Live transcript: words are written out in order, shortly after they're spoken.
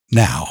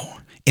Now,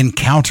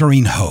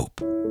 encountering hope.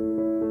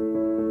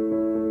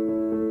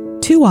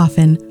 Too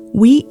often,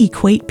 we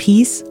equate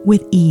peace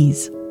with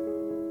ease.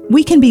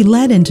 We can be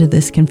led into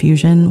this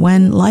confusion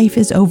when life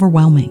is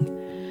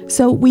overwhelming.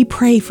 So we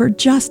pray for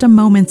just a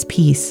moment's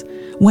peace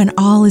when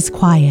all is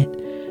quiet,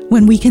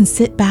 when we can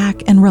sit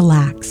back and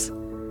relax.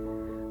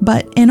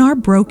 But in our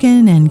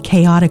broken and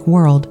chaotic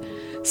world,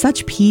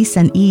 such peace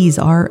and ease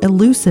are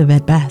elusive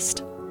at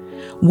best.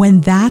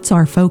 When that's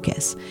our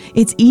focus,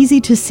 it's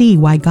easy to see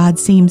why God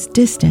seems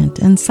distant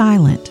and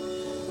silent.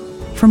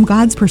 From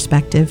God's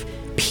perspective,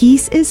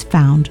 peace is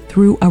found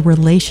through a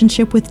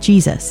relationship with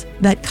Jesus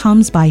that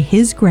comes by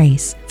His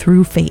grace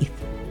through faith,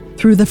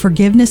 through the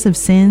forgiveness of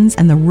sins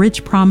and the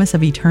rich promise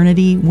of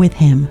eternity with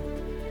Him.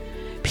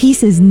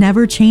 Peace is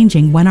never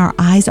changing when our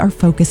eyes are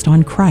focused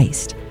on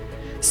Christ.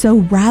 So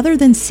rather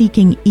than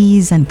seeking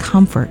ease and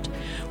comfort,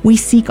 we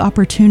seek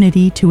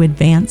opportunity to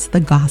advance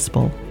the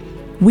gospel.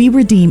 We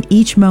redeem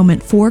each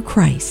moment for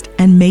Christ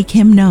and make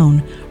Him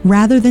known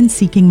rather than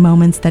seeking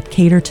moments that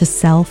cater to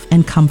self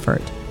and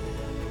comfort.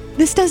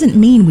 This doesn't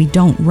mean we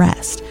don't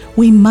rest.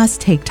 We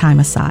must take time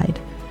aside.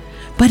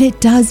 But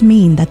it does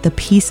mean that the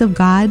peace of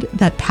God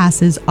that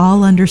passes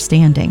all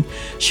understanding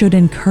should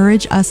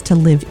encourage us to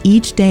live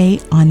each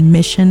day on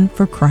mission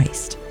for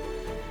Christ.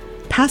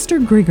 Pastor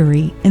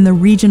Grigory in the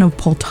region of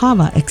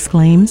Poltava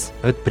exclaims,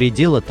 There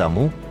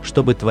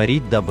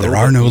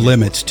are no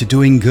limits to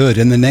doing good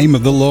in the name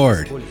of the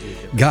Lord.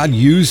 God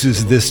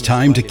uses this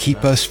time to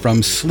keep us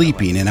from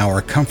sleeping in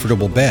our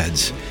comfortable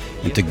beds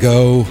and to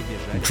go,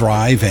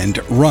 drive, and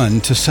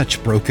run to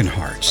such broken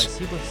hearts.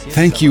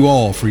 Thank you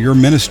all for your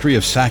ministry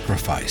of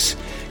sacrifice.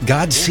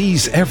 God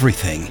sees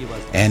everything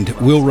and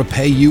will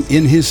repay you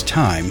in His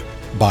time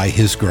by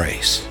His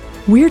grace.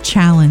 We're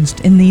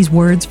challenged in these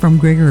words from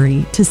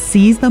Grigory to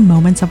seize the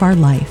moments of our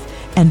life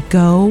and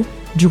go,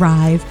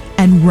 drive,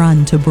 and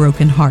run to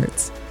broken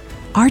hearts.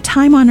 Our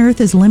time on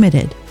earth is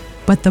limited,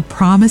 but the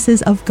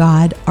promises of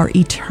God are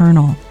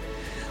eternal.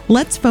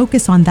 Let's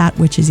focus on that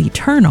which is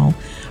eternal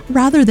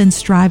rather than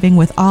striving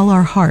with all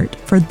our heart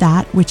for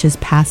that which is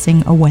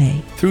passing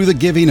away. Through the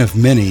giving of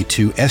many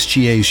to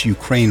SGA's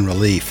Ukraine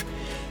relief,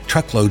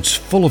 truckloads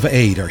full of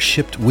aid are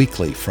shipped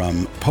weekly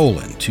from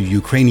Poland to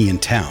Ukrainian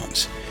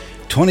towns.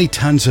 20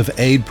 tons of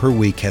aid per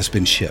week has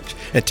been shipped,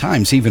 at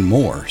times even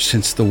more,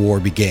 since the war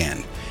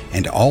began.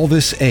 And all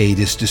this aid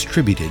is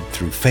distributed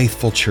through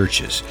faithful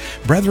churches,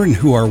 brethren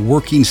who are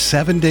working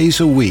 7 days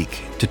a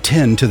week to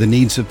tend to the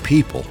needs of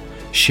people,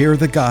 share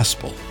the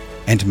gospel,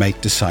 and make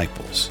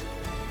disciples.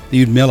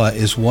 Lyudmila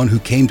is one who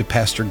came to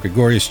Pastor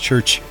Grigory's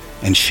church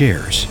and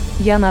shares.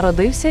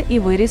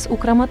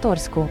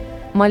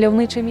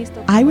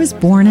 I was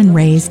born and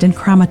raised in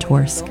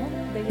Kramatorsk.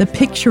 The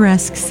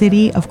picturesque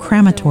city of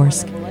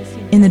Kramatorsk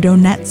in the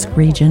Donetsk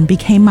region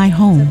became my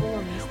home,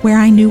 where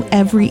I knew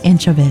every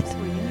inch of it,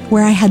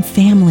 where I had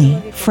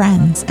family,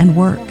 friends, and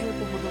work.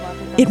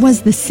 It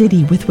was the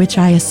city with which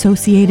I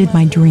associated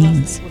my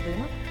dreams.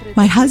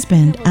 My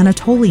husband,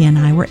 Anatoly, and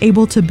I were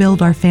able to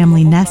build our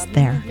family nest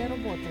there.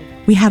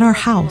 We had our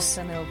house,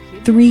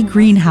 3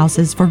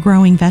 greenhouses for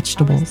growing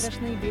vegetables.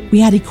 We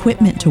had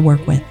equipment to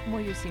work with.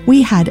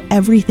 We had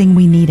everything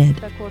we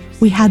needed.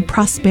 We had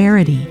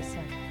prosperity.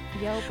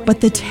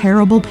 But the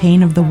terrible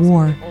pain of the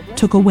war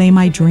took away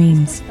my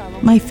dreams,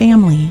 my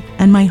family,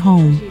 and my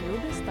home.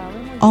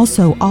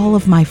 Also, all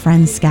of my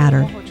friends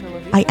scattered.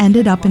 I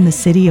ended up in the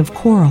city of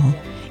Koral,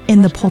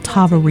 in the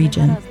Poltava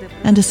region,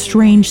 and a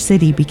strange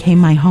city became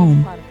my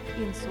home.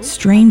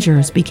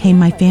 Strangers became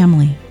my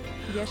family.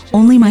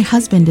 Only my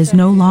husband is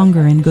no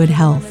longer in good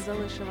health.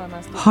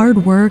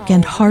 Hard work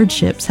and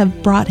hardships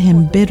have brought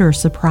him bitter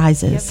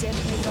surprises.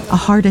 A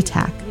heart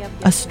attack,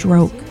 a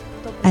stroke,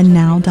 and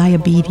now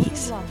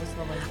diabetes.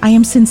 I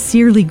am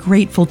sincerely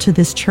grateful to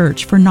this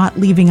church for not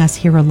leaving us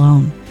here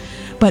alone,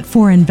 but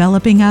for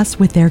enveloping us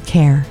with their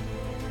care.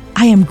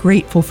 I am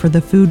grateful for the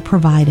food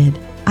provided.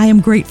 I am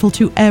grateful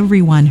to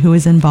everyone who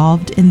is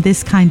involved in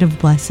this kind of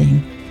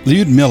blessing.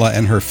 Lyudmila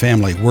and her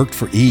family worked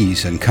for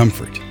ease and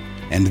comfort,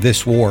 and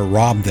this war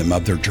robbed them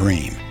of their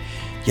dream.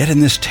 Yet in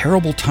this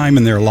terrible time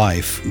in their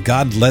life,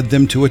 God led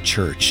them to a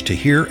church to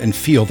hear and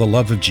feel the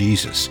love of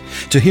Jesus,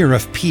 to hear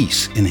of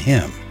peace in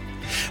Him.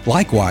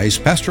 Likewise,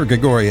 Pastor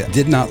Grigory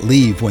did not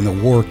leave when the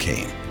war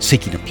came,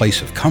 seeking a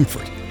place of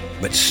comfort,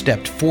 but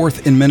stepped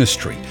forth in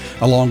ministry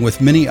along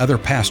with many other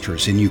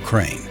pastors in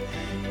Ukraine.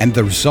 And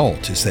the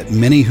result is that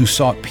many who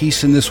sought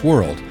peace in this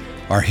world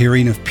are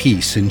hearing of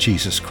peace in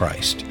Jesus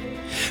Christ.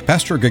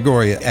 Pastor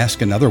Grigory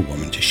asked another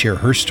woman to share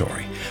her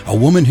story, a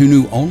woman who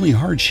knew only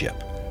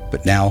hardship,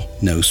 but now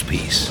knows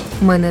peace.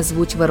 My name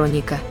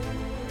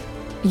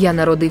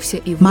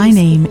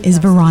is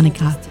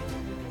Veronika.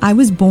 I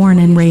was born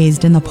and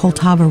raised in the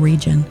Poltava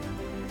region.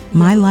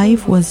 My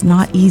life was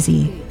not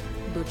easy.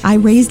 I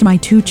raised my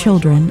 2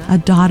 children, a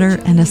daughter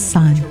and a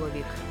son,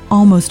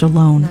 almost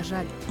alone,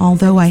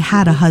 although I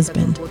had a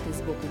husband.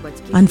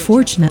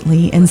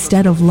 Unfortunately,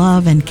 instead of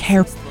love and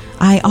care,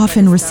 I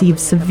often received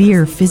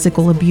severe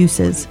physical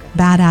abuses,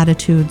 bad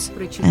attitudes,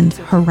 and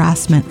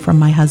harassment from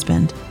my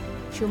husband.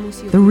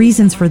 The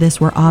reasons for this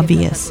were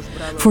obvious.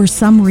 For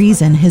some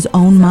reason, his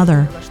own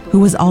mother, who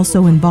was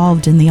also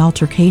involved in the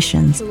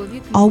altercations,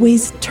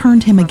 always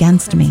turned him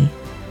against me.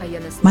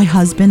 My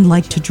husband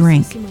liked to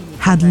drink,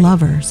 had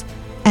lovers,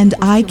 and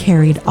I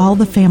carried all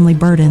the family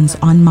burdens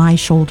on my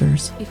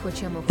shoulders.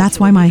 That's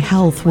why my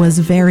health was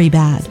very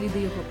bad.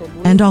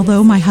 And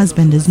although my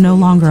husband is no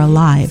longer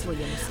alive,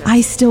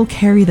 I still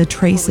carry the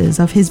traces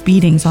of his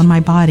beatings on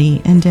my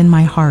body and in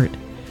my heart.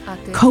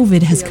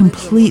 COVID has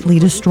completely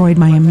destroyed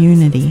my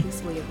immunity.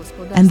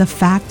 And the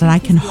fact that I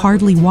can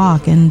hardly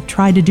walk and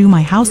try to do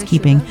my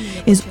housekeeping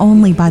is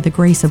only by the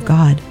grace of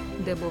God.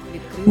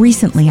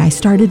 Recently, I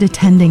started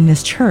attending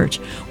this church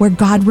where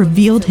God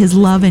revealed his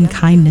love and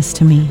kindness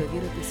to me.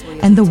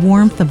 And the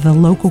warmth of the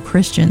local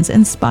Christians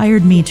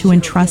inspired me to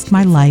entrust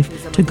my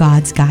life to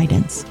God's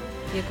guidance.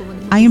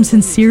 I am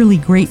sincerely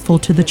grateful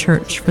to the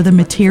church for the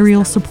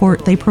material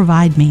support they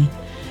provide me,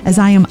 as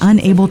I am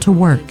unable to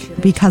work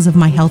because of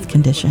my health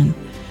condition.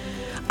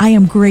 I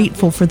am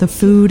grateful for the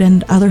food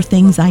and other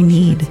things I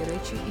need.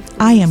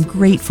 I am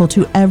grateful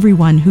to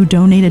everyone who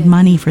donated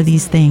money for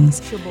these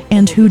things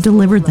and who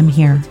delivered them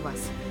here.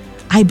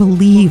 I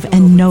believe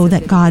and know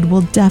that God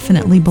will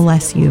definitely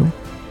bless you,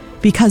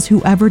 because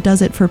whoever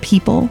does it for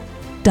people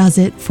does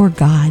it for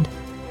God.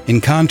 In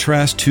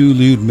contrast to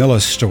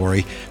Lyudmila's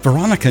story,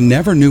 Veronika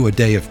never knew a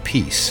day of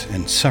peace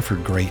and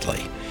suffered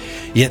greatly.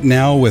 Yet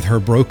now, with her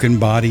broken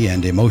body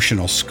and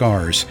emotional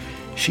scars,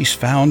 she's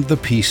found the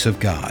peace of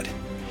God.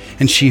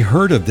 And she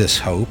heard of this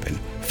hope and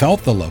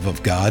felt the love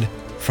of God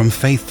from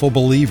faithful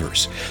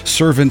believers,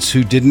 servants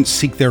who didn't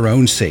seek their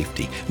own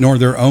safety nor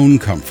their own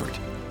comfort,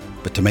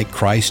 but to make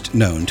Christ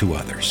known to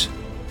others.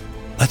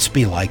 Let's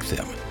be like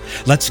them.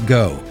 Let's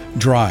go,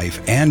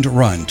 drive, and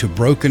run to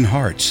broken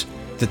hearts,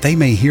 that they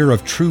may hear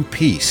of true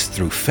peace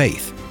through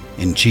faith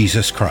in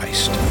Jesus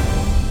Christ.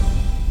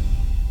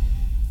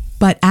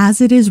 But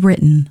as it is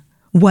written,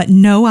 what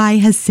no eye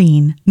has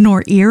seen,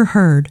 nor ear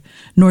heard,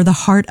 nor the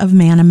heart of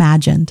man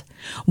imagined,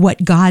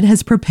 what God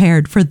has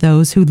prepared for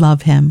those who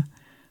love him.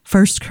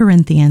 1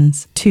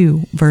 Corinthians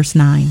 2, verse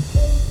 9.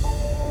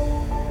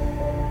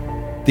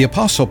 The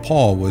Apostle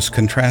Paul was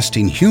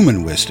contrasting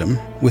human wisdom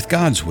with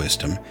God's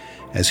wisdom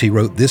as he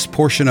wrote this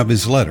portion of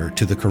his letter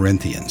to the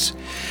Corinthians.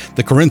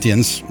 The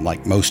Corinthians,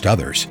 like most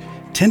others,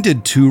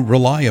 tended to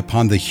rely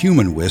upon the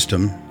human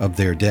wisdom of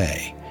their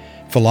day.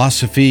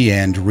 Philosophy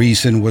and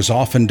reason was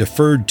often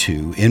deferred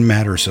to in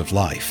matters of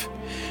life.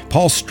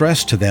 Paul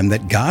stressed to them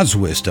that God's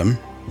wisdom,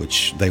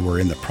 which they were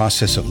in the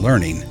process of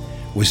learning,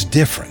 was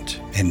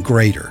different and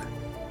greater.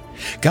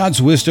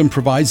 God's wisdom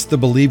provides the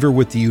believer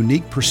with the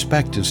unique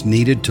perspectives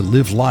needed to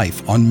live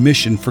life on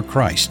mission for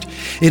Christ.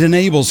 It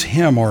enables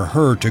him or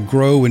her to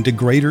grow into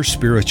greater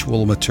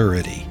spiritual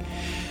maturity.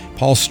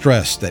 Paul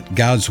stressed that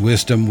God's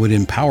wisdom would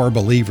empower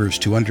believers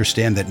to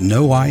understand that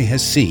no eye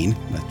has seen,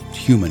 that's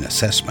human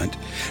assessment,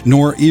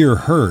 nor ear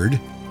heard,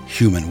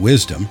 human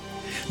wisdom,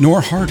 nor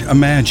heart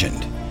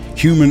imagined,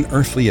 human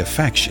earthly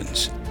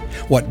affections,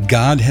 what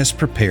God has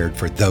prepared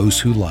for those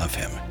who love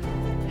him.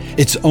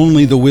 It's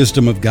only the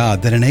wisdom of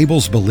God that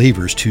enables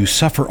believers to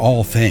suffer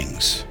all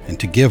things and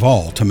to give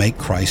all to make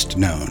Christ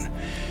known.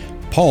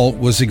 Paul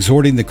was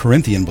exhorting the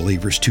Corinthian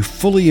believers to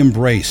fully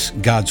embrace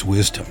God's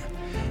wisdom.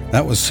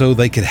 That was so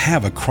they could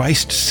have a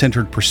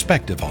Christ-centered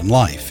perspective on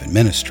life and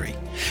ministry.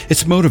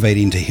 It's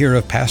motivating to hear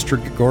of Pastor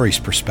Grigory's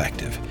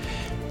perspective,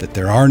 that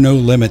there are no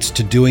limits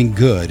to doing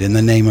good in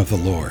the name of the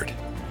Lord.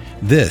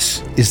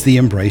 This is the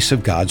embrace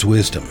of God's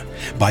wisdom.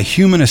 By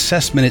human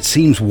assessment, it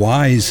seems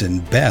wise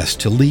and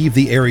best to leave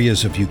the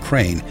areas of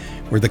Ukraine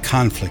where the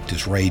conflict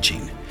is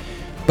raging.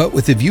 But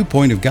with the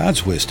viewpoint of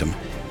God's wisdom,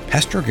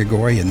 Pastor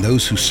Grigory and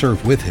those who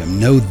serve with him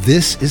know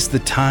this is the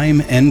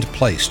time and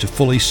place to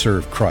fully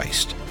serve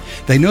Christ.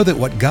 They know that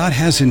what God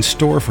has in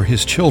store for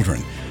his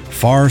children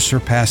far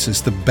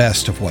surpasses the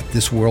best of what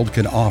this world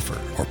can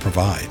offer or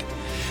provide.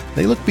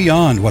 They look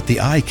beyond what the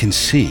eye can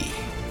see,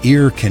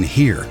 ear can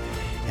hear,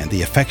 and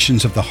the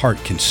affections of the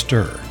heart can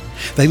stir.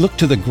 They look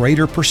to the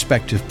greater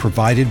perspective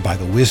provided by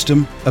the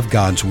wisdom of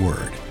God's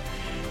Word.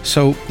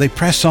 So they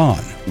press on,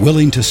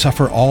 willing to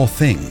suffer all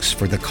things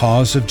for the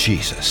cause of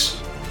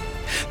Jesus.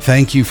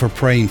 Thank you for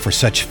praying for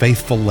such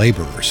faithful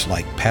laborers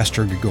like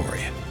Pastor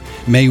Grigory.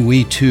 May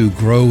we too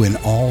grow in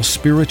all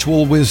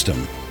spiritual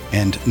wisdom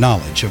and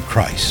knowledge of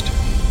Christ.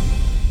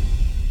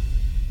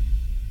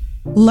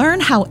 Learn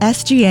how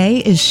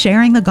SGA is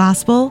sharing the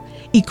gospel,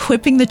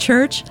 equipping the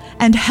church,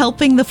 and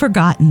helping the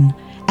forgotten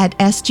at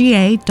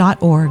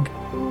sga.org.